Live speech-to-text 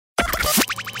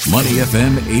Money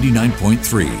FM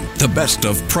 89.3, the best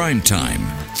of prime time.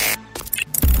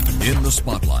 In the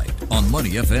spotlight on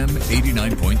Money FM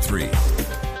 89.3.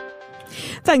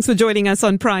 Thanks for joining us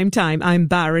on Prime Time. I'm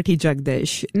Bharati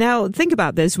Jagdish. Now, think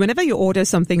about this. Whenever you order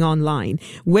something online,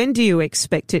 when do you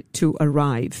expect it to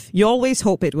arrive? You always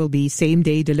hope it will be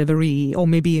same-day delivery or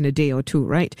maybe in a day or two,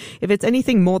 right? If it's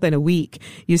anything more than a week,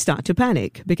 you start to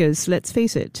panic because, let's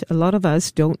face it, a lot of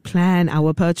us don't plan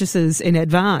our purchases in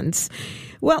advance.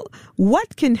 Well,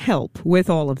 what can help with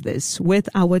all of this, with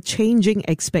our changing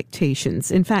expectations?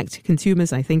 In fact,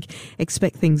 consumers, I think,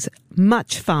 expect things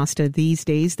much faster these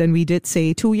days than we did,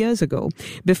 say, 2 years ago,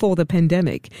 before the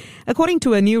pandemic. According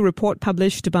to a new report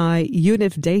published by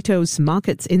Univ Datos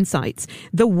Markets Insights,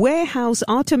 the warehouse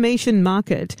automation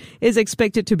market is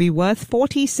expected to be worth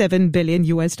 $47 billion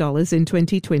in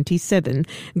 2027,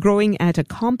 growing at a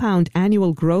compound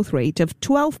annual growth rate of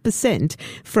 12%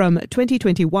 from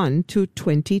 2021 to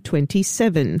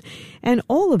 2027. And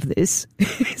all of this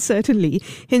certainly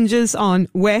hinges on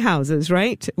warehouses,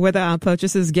 right? Whether our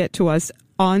purchases get to us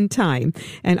on time.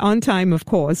 And on time, of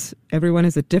course, everyone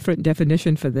has a different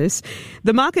definition for this.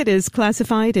 The market is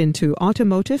classified into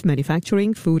automotive,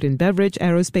 manufacturing, food and beverage,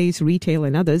 aerospace, retail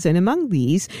and others. And among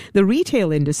these, the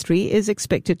retail industry is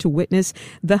expected to witness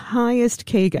the highest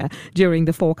CAGR during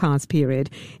the forecast period.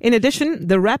 In addition,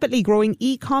 the rapidly growing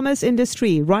e-commerce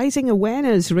industry, rising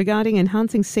awareness regarding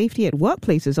enhancing safety at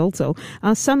workplaces also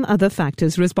are some other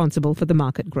factors responsible for the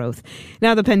market growth.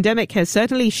 Now, the pandemic has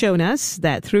certainly shown us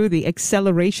that through the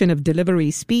acceleration of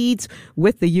delivery speeds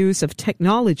with the use of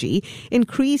technology,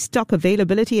 increased stock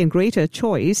availability and greater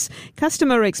choice,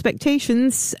 customer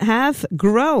expectations have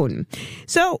grown.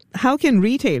 So how can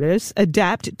retailers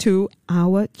adapt to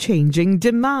our changing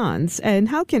demands? And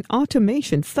how can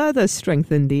automation further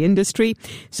strengthen the industry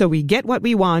so we get what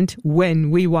we want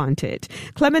when we want it?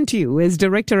 Clement Yu is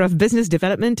Director of Business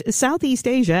Development, Southeast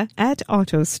Asia at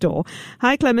AutoStore.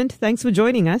 Hi, Clement. Thanks for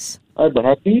joining us. Hi,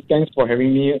 Bharati. Thanks for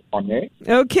having me on air.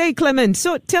 Okay, Clement.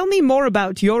 So tell me more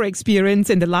about your experience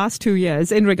in the last 2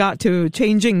 years in regard to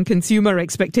changing consumer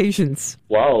expectations.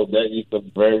 Wow, that is a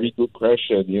very good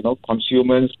question.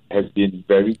 Consumers have been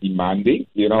very demanding.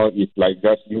 It's like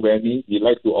just you and me. We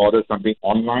like to order something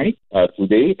online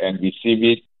today and receive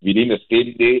it within the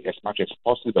same day as much as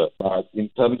possible. But in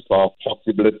terms of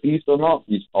possibilities or not,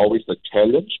 it's always a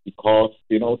challenge because,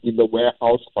 in the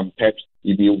warehouse context,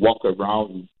 if you walk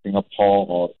around in Singapore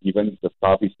or even the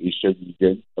Southeast Asia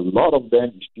region, a lot of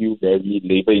them is still very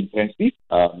labor intensive.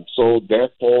 So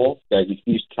therefore, there is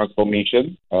this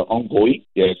transformation ongoing.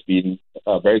 There has been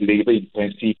a very labor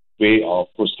intensive way of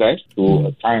process to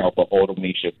a kind of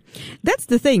automation. That's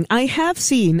the thing. I have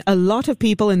seen a lot of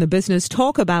people in the business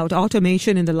talk about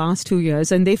automation in the last 2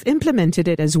 years, and they've implemented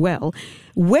it as well.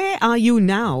 Where are you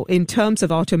now in terms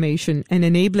of automation and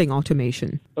enabling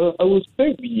automation? I would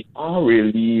say we are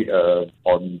really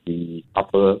on the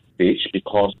upper stage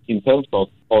because in terms of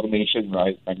automation,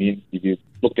 right, if you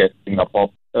look at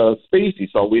Singapore, space is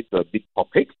always a big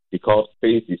topic because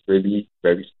space is really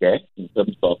very scarce in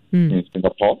terms of in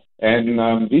Singapore.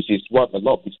 And this is what a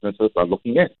lot of businesses are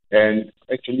looking at. And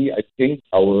actually, I think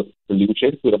our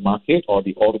solution to the market or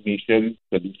the automation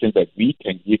solution that we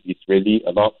can give is really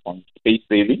a lot on space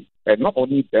saving. And not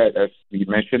only that, as we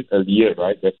mentioned earlier,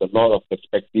 right, there's a lot of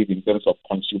perspective in terms of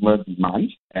consumer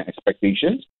demands and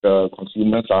expectations. The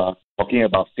consumers are talking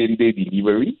about same-day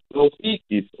delivery. So it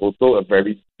is also a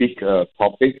very big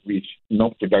topic which,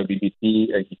 productivity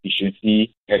and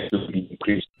efficiency has to be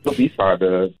increased. So these are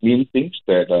the main things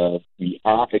that we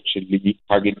are actually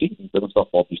targeting in terms of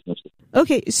our businesses.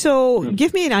 Okay, so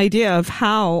give me an idea of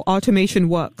how automation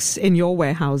works in your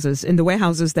warehouses, in the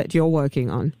warehouses that you're working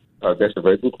on. That's a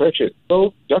very good question.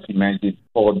 So just imagine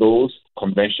for those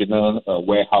conventional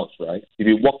warehouse, right? If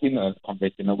you walk in a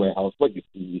conventional warehouse, what you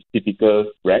see is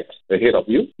typical racks ahead of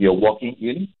you. You're walking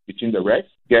in between the racks,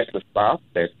 get the stuff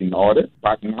that's been ordered.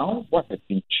 But now what has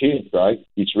been changed, right,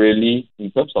 is really in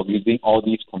terms of using all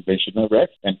these conventional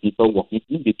racks and people walking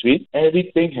in between,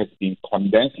 everything has been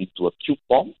condensed into a cube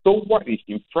form. So what is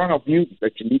in front of you is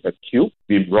actually a cube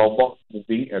with robots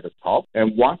moving at the top.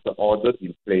 And once the order is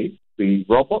in place, the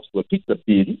robots will pick the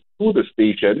bin to the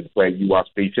station where you are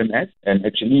stationed at, and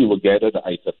actually you will gather the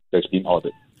item that's been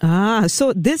ordered.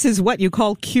 So this is what you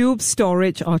call cube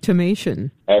storage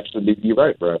automation. Absolutely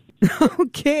right, bro.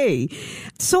 Okay.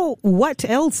 So what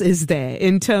else is there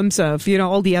in terms of,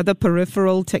 all the other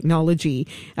peripheral technology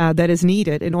that is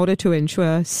needed in order to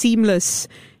ensure seamless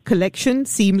collection,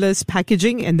 seamless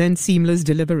packaging, and then seamless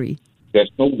delivery?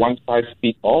 there's no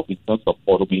one-size-fits-all in terms of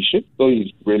automation. So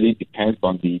it really depends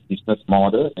on the business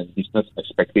model and business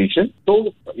expectation.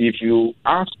 So if you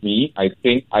ask me, I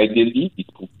think ideally it's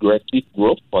progressive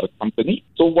growth for the company.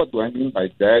 So what do I mean by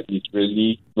that is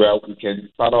really, well, you can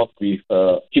start off with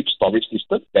a cube storage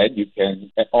system, then you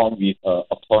can add on with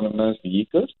autonomous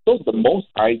vehicles. So the most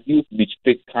ideal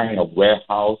logistic kind of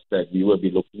warehouse that we will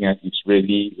be looking at is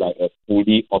really like a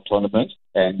fully autonomous,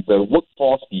 and the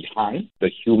workforce behind, the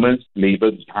human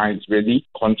labor behind, is really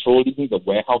controlling the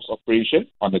warehouse operation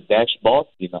on the dashboard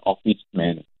in an office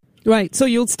manner. Right. So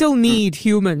you'll still need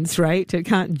humans, right? It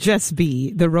can't just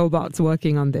be the robots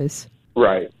working on this.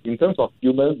 Right. In terms of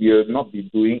humans, we will not be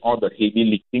doing all the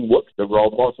heavy lifting work. The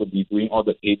robots will be doing all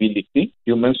the heavy lifting.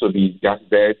 Humans will be just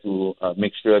there to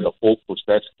make sure the whole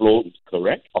process flow is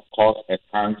correct. Of course, at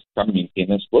times, some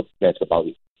maintenance work. That's about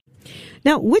it.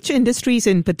 Now, which industries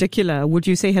in particular would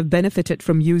you say have benefited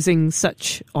from using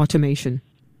such automation?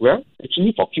 Well,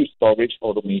 actually, for cube storage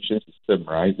automation system,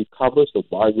 right, it covers a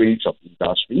wide range of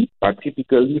industries. But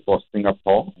typically for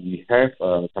Singapore, we have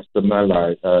a customer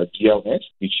like GLS,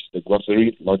 which is the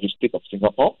Grocery Logistics of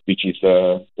Singapore, which is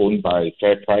owned by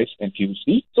FairPrice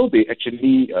NTUC. So they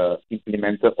actually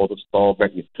implemented AutoStore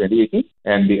back in 2018,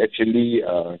 and they actually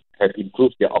have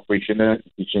improved their operational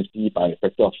efficiency by a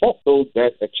factor of 4. So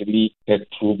that actually has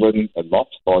proven a lot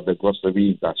for the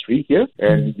grocery industry here.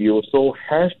 And we also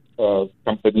have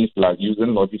companies like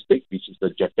Yusen Logistics, which is the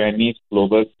Japanese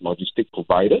global logistics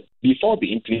provider. Before they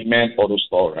implement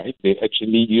AutoStore, right, they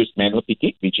actually use manual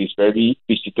picking, which is very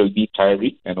physically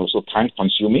tiring and also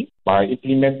time-consuming. By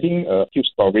implementing a cube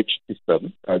storage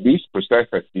system, this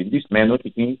manual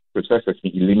picking process has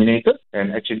been eliminated,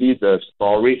 and actually the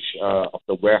storage of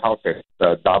the warehouse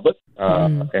has doubled,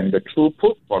 and the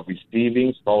throughput for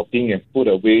receiving, sorting, and put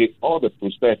away all the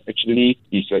process actually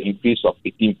is an increase of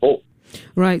 18-fold.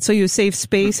 Right. So you save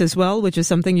space as well, which is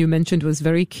something you mentioned was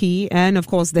very key. And of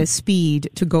course, there's speed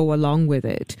to go along with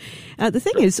it. The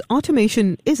thing is,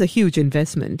 automation is a huge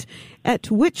investment. At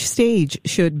which stage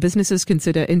should businesses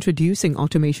consider introducing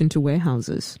automation to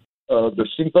warehouses? The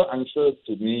simple answer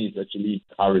to me is actually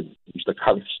the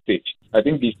current stage. I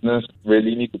think business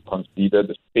really need to consider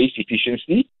the space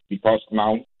efficiency, because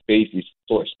now space is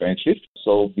so expensive.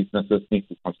 So businesses need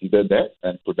to consider that,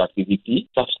 and productivity.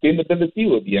 Sustainability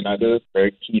will be another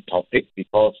very key topic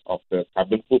because of the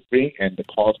carbon footprint and the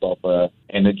cost of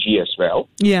energy as well.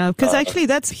 Yeah, because actually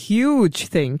that's a huge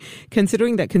thing,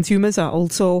 considering that consumers are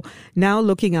also now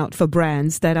looking out for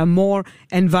brands that are more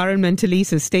environmentally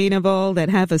sustainable, that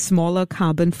have a smaller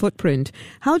carbon footprint.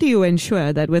 How do you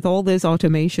ensure that with all this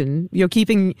automation, you're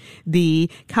keeping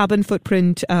the carbon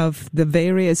footprint of the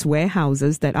various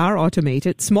warehouses that are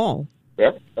automated small?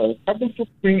 Well, carbon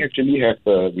footprint actually has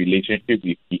a relationship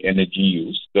with the energy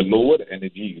use. The lower the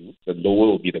energy use, the lower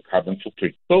will be the carbon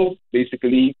footprint. So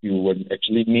basically, you will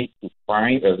actually need to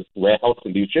find a warehouse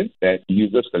solution that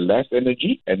uses the less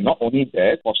energy. And not only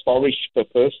that, for storage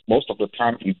purpose, most of the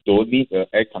time you don't need an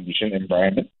air-conditioned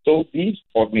environment. So these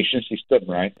automation systems,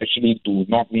 right, actually do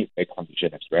not need air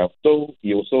condition as well. So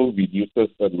it also reduces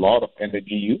a lot of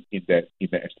energy use in that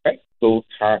aspect. So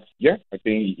I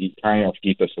think it kind of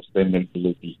gives a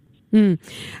sustainability.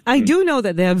 I do know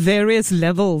that there are various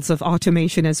levels of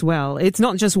automation as well. It's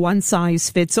not just one size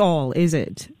fits all, is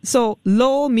it? So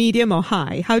low, medium or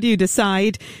high, how do you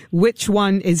decide which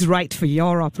one is right for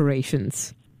your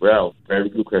operations? Well, very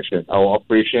good question. Our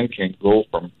operation can go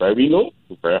from very low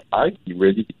to very high. It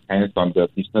really depends on the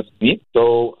business need.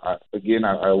 So again,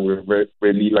 I would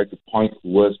really like to point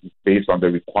towards based on the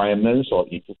requirements or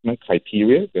improvement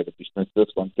criteria that the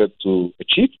businesses wanted to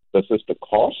achieve versus the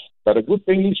cost. But the good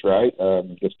thing is, right,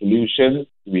 the solution,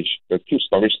 which the cube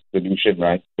storage solution,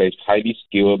 right, that is highly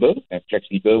scalable and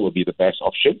flexible will be the best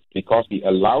option, because it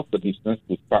allows the business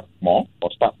to start small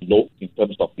or start low in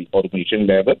terms of the automation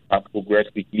level, but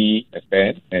progressively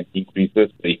expand and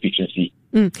increases the efficiency.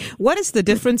 What is the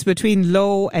difference between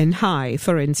low and high,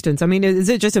 for instance? I mean, is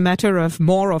it just a matter of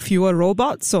more or fewer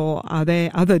robots, or are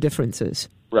there other differences?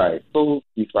 Right. So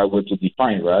if I were to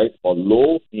define, right, for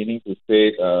low, meaning to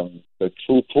say the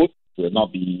throughput will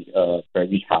not be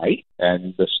very high,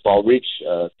 and the storage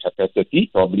capacity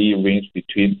probably range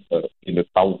between in the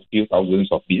few thousands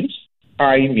of bins.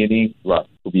 High meaning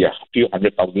to be a few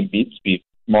 100,000 bins with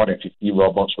more than 50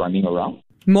 robots running around.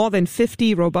 More than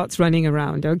 50 robots running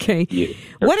around, okay. Yes.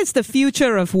 What is the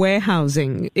future of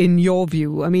warehousing in your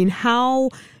view? I mean, how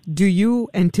do you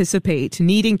anticipate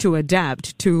needing to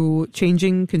adapt to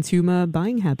changing consumer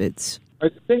buying habits? I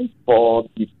think for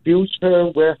the future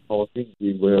warehousing,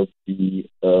 it will be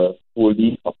a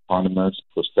fully autonomous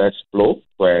process flow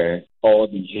where all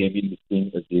the heavy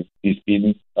lifting again is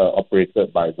being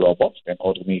operated by robots and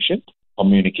automation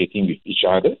communicating with each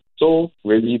other. So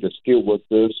really the skilled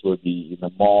workers will be in a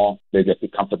more, let's say,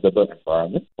 comfortable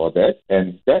environment for that.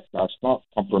 And that does not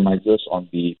compromise on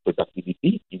the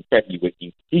productivity. In fact, it will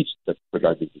increase the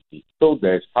productivity. So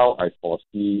that's how I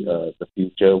foresee the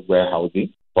future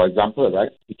warehousing. For example,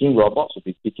 right, picking robots will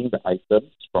be picking the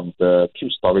items from the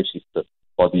cube storage system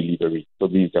for delivery. So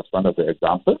this is just one of the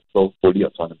examples. So fully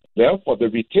autonomous. Well, for the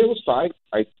retail side,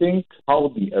 I think how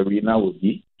the arena will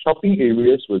be, shopping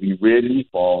areas will be really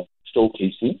for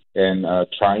showcasing and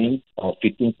trying or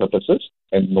fitting purposes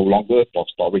and no longer for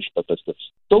storage purposes.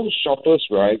 So shoppers,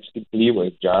 right, simply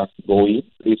will just go in,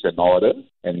 place an order,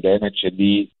 and then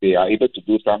actually they are able to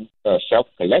do some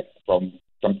self-collect from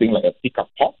something like a pickup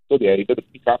pod. So they are able to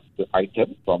pick up the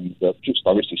item from the cube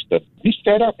storage system. This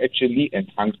setup actually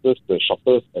enhances the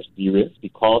shopper's experience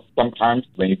because sometimes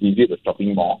when you visit the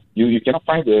shopping mall, you cannot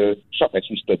find the shop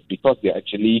assistant because they're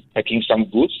actually packing some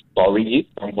goods, storing it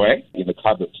somewhere in the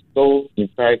cupboards. So in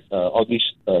fact, all these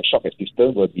shop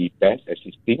assistants will be best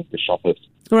assisting the shoppers.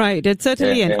 Right. It's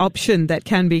certainly an option that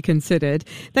can be considered.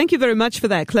 Thank you very much for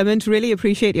that, Clement. Really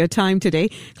appreciate your time today.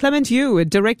 Clement Yu,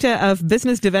 Director of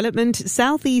Business Development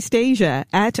Southeast Asia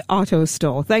at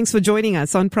AutoStore. Thanks for joining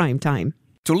us on Prime Time.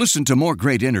 To listen to more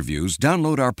great interviews,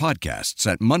 download our podcasts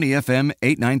at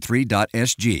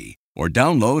moneyfm893.sg or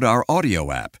download our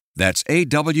audio app. That's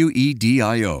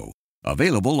AWEDIO.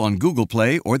 Available on Google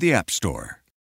Play or the App Store.